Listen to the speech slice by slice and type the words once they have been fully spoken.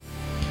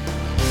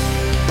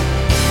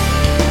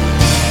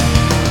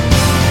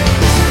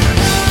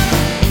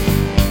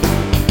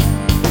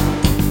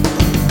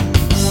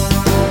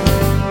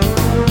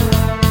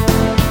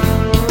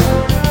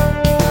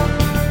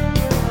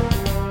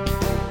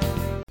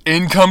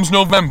In comes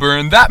November,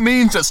 and that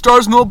means that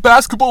Starr's Mill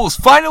basketball is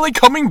finally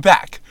coming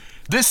back.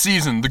 This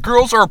season, the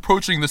girls are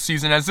approaching the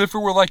season as if it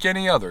were like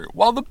any other,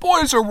 while the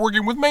boys are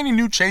working with many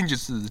new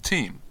changes to the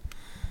team.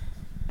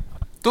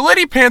 The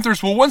Lady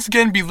Panthers will once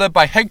again be led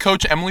by head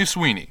coach Emily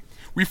Sweeney.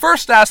 We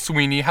first asked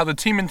Sweeney how the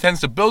team intends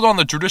to build on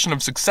the tradition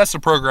of success the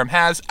program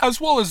has, as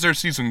well as their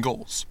season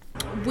goals.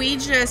 We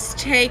just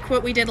take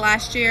what we did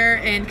last year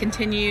and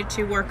continue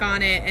to work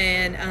on it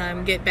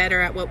and get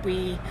better at what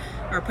we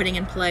are putting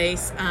in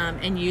place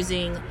and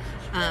using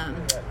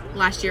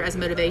last year as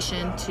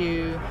motivation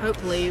to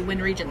hopefully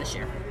win region this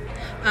year.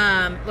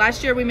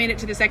 Last year we made it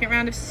to the second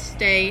round of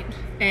state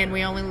and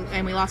we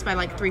lost by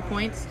like 3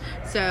 points.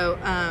 So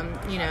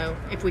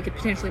if we could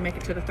potentially make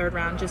it to the third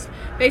round, just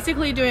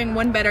basically doing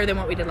one better than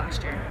what we did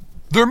last year.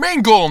 Their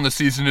main goal in the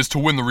season is to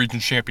win the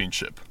region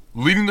championship.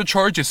 Leading the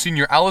charge is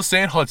senior Alice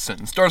Ann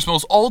Hudson, Starr's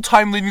Mill's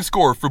all-time leading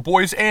scorer for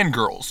boys and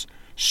girls.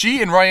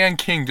 She and Ryan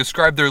King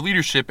describe their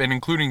leadership and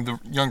including the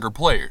younger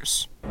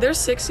players. There's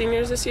 6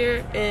 seniors this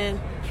year, and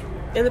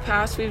in the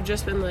past we've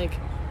just been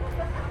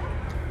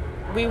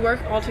we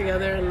work all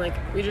together and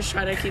we just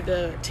try to keep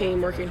the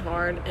team working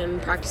hard, and in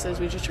practices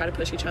we just try to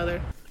push each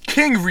other.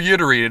 King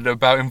reiterated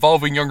about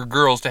involving younger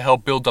girls to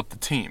help build up the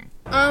team.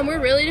 We're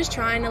really just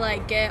trying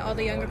to get all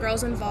the younger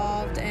girls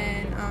involved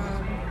and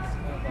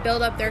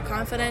build up their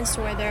confidence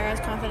to where they're as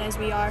confident as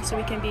we are, so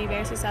we can be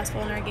very successful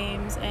in our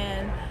games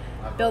and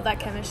build that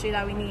chemistry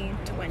that we need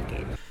to win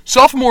games.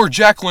 Sophomore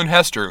Jacqueline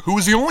Hester, who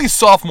is the only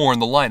sophomore in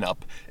the lineup,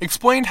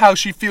 explained how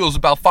she feels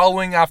about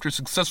following after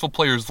successful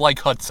players like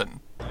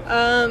Hudson.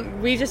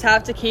 We just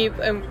have to keep,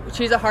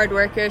 she's a hard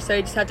worker, so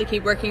we just have to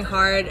keep working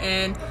hard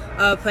and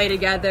play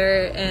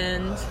together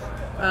and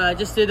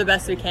just do the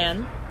best we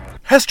can.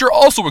 Hester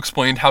also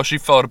explained how she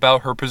felt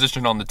about her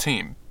position on the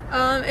team.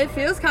 It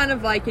feels kind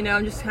of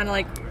I'm just kind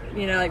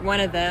of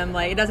one of them.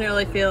 It doesn't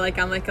really feel like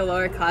I'm a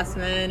lower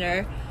classman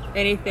or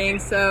anything.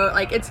 So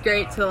it's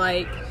great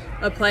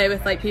to play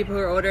with people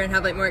who are older and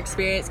have more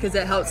experience, because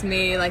it helps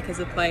me as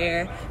a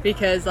player,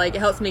 because it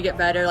helps me get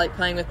better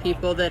playing with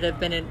people that have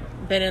been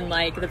in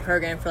the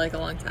program for a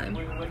long time.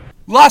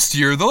 Last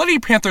year, the Lady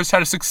Panthers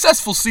had a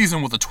successful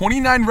season with a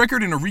 29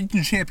 record and a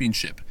region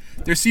championship.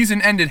 Their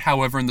season ended,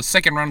 however, in the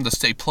second round of the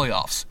state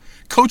playoffs.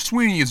 Coach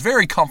Sweeney is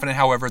very confident,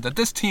 however, that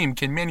this team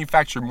can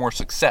manufacture more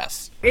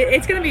success.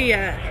 It's going to be,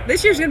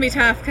 this year's going to be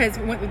tough because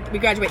we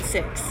graduate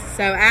 6.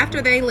 So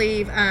after they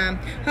leave,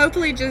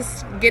 hopefully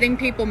just getting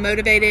people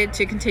motivated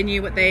to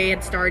continue what they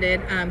had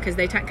started, because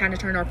they kind of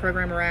turned our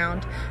program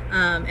around.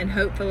 And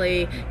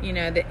hopefully,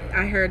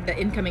 I heard the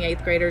incoming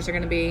 8th graders are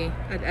going to be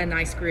a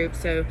nice group.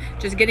 So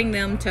just getting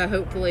them to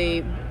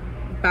hopefully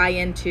buy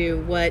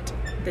into what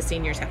the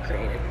seniors have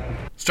created.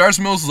 Starr's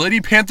Mill's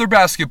Lady Panther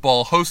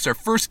basketball hosts their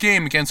first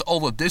game against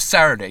Ola this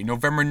Saturday,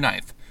 November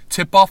 9th.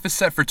 Tip-off is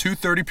set for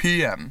 2:30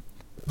 p.m.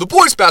 The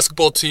boys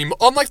basketball team,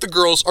 unlike the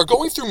girls, are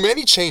going through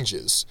many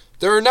changes.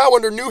 They are now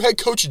under new head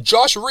coach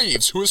Jason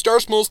Reeves, who is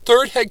Starr's Mill's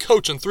 3rd head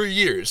coach in 3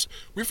 years.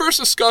 We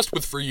first discussed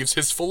with Reeves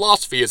his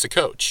philosophy as a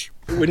coach.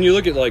 When you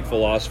look at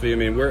philosophy,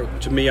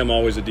 to me, I'm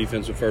always a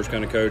defensive first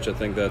kind of coach. I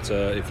think that's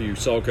if you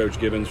saw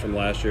Coach Gibbons from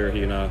last year,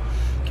 he and I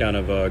kind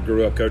of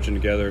grew up coaching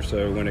together.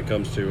 So when it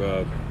comes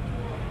to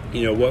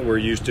what we're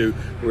used to,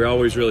 we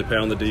always really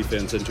pound the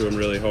defense into them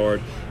really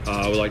hard.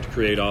 We like to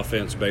create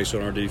offense based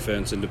on our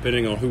defense, and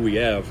depending on who we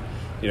have,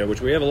 which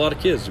we have a lot of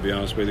kids, to be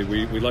honest with you,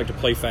 we like to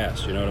play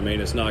fast. You know what I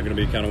mean? It's not going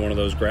to be kind of one of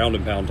those ground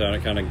and pound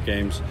kind of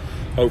games.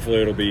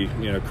 Hopefully it'll be,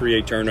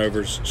 create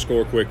turnovers,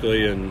 score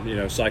quickly,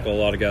 and, cycle a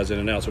lot of guys in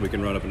and out so we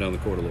can run up and down the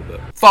court a little bit.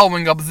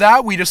 Following up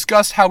that, we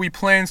discussed how he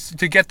plans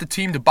to get the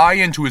team to buy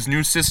into his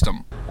new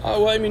system.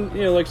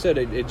 Like I said,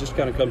 it just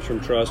kind of comes from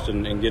trust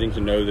and getting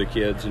to know the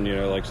kids, and,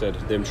 like I said,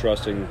 them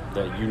trusting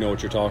that you know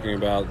what you're talking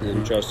about,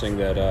 them trusting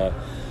that,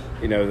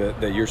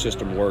 that your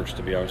system works,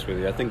 to be honest with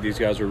you. I think these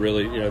guys are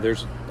really,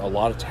 there's a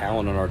lot of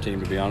talent on our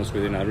team, to be honest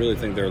with you, and I really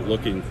think they're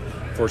looking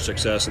for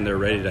success and they're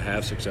ready to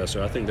have success.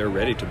 So I think they're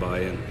ready to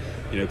buy in.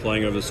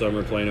 Playing over the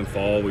summer, playing in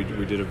fall, we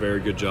did a very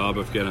good job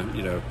of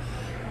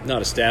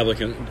not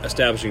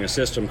establishing a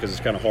system, because it's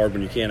kind of hard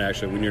when you can't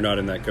actually, when you're not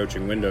in that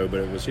coaching window, but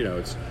it was,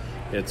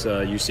 it's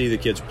you see the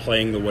kids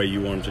playing the way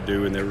you want them to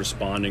do, and they're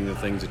responding to the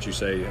things that you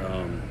say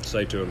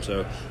to them.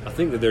 So I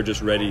think that they're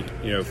just ready,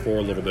 for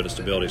a little bit of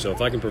stability. So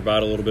if I can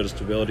provide a little bit of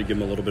stability, give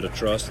them a little bit of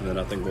trust, and then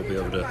I think we'll be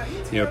able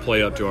to,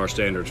 play up to our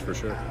standards for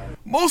sure.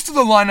 Most of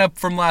the lineup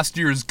from last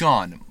year is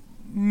gone,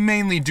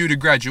 mainly due to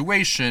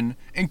graduation,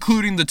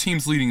 including the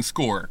team's leading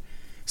scorer.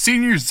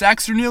 Seniors Zach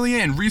Cernelia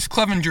and Reese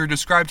Clevenger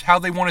described how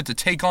they wanted to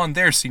take on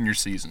their senior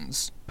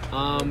seasons.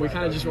 We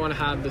kind of just want to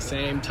have the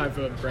same type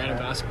of brand of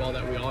basketball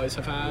that we always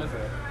have had,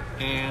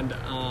 and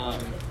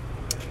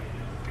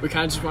we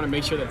kind of just want to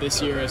make sure that this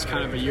year is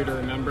kind of a year to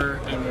remember,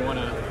 and we want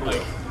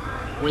to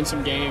win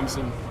some games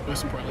and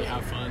most importantly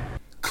have fun.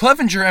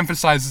 Clevenger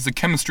emphasizes the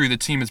chemistry the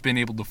team has been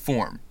able to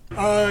form.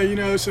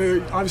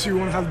 So obviously we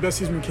want to have the best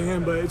season we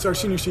can, but it's our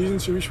senior season,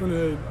 so we just want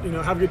to,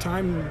 have a good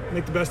time and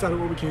make the best out of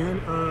what we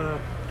can.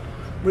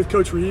 With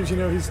Coach Reeves,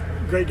 he's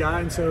a great guy,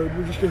 and so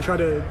we're just going to try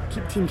to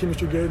keep team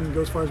chemistry good and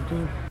go as far as we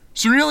can.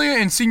 Cernelia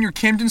and senior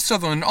Camden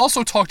Sutherland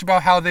also talked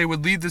about how they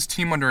would lead this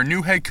team under a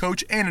new head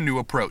coach and a new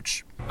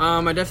approach.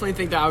 I definitely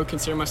think that I would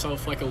consider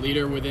myself like a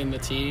leader within the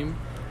team.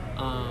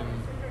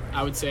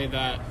 I would say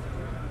that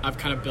I've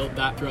kind of built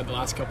that throughout the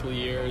last couple of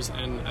years,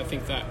 and I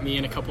think that me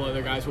and a couple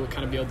other guys will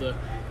kind of be able to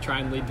try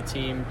and lead the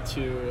team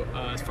to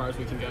as far as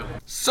we can go.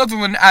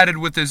 Sutherland added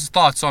with his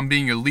thoughts on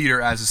being a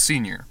leader as a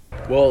senior.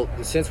 Well,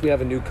 since we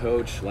have a new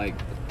coach, like,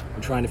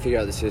 I'm trying to figure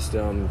out the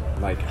system,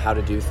 like how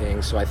to do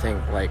things. So I think,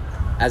 like,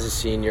 as a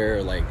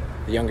senior, like,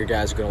 the younger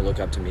guys are going to look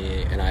up to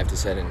me, and I have to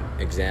set an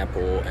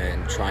example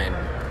and try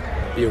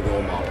and be a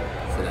role model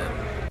for them.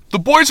 The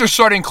boys are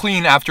starting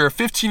clean after a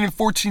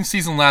 15-14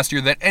 season last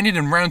year that ended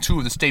in round 2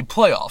 of the state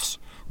playoffs.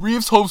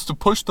 Reeves hopes to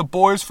push the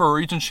boys for a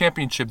region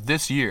championship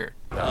this year.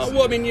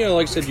 Well, I mean, you know,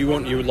 like I said, you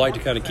would like to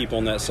kind of keep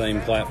on that same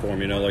platform.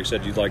 You know, like I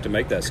said, you'd like to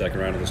make that second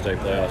round of the state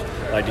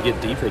playoffs. Like to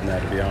get deeper than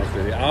that, to be honest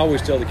with you. I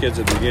always tell the kids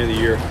at the beginning of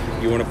the year,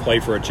 you want to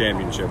play for a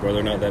championship, whether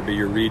or not that be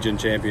your region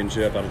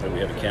championship. I don't think we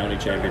have a county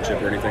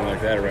championship or anything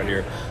like that around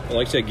here. But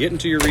like I said, get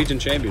into your region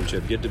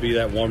championship, get to be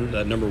that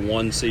number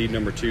 1 seed,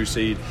 number 2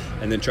 seed,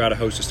 and then try to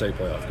host a state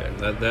playoff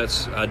game.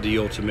 That's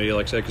ideal to me,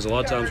 like I said, because a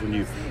lot of times when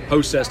you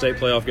host that state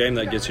playoff game,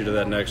 that gets you to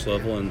that next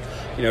level. And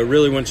you know,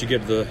 really, once you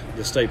get to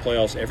the state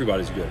playoffs,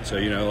 everybody's good.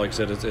 So you know, like I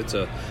said, it's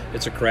a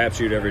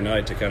crapshoot every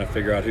night to kind of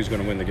figure out who's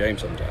going to win the game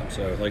sometimes.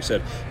 So like I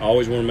said, I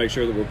always want to make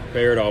sure that we're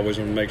prepared. I always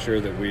want to make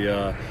sure that we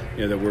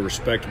that we're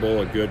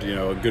respectable, a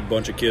good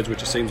bunch of kids,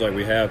 which it seems like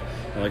we have.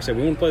 And like I said,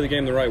 we want to play the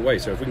game the right way.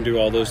 So if we can do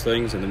all those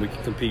things and then we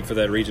can compete for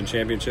that region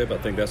championship, I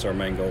think that's our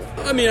main goal.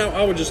 I mean,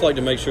 I would just like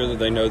to make sure that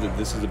they know that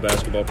this is a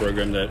basketball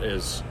program that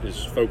is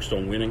focused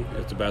on winning.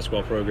 It's a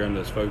basketball program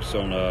that's focused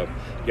on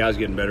guys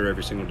getting better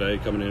every single day,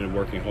 coming in and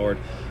working hard,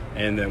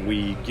 and that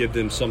we give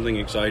them something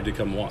exciting to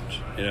come watch.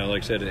 You know,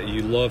 like I said,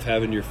 you love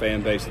having your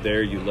fan base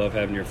there. You love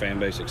having your fan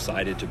base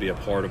excited to be a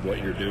part of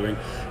what you're doing,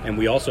 and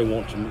we also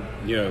want to,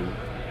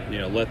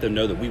 let them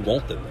know that we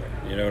want them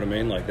there. You know what I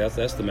mean? Like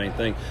that's the main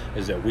thing,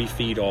 is that we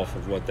feed off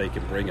of what they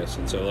can bring us.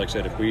 And so, like I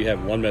said, if we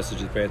have one message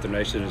to the Panther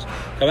Nation is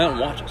come out and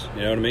watch us.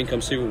 You know what I mean?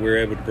 Come see what we're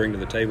able to bring to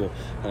the table.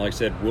 And like I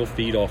said, we'll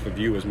feed off of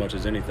you as much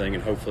as anything,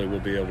 and hopefully we'll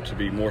be able to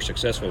be more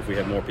successful if we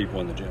have more people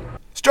in the gym.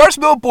 Starr's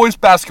Mill boys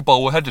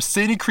basketball will head to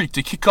Sandy Creek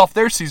to kick off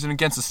their season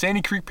against the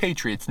Sandy Creek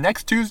Patriots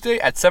next Tuesday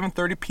at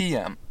 7:30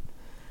 p.m.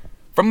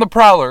 From the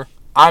Prowler,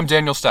 I'm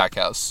Daniel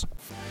Stackhouse.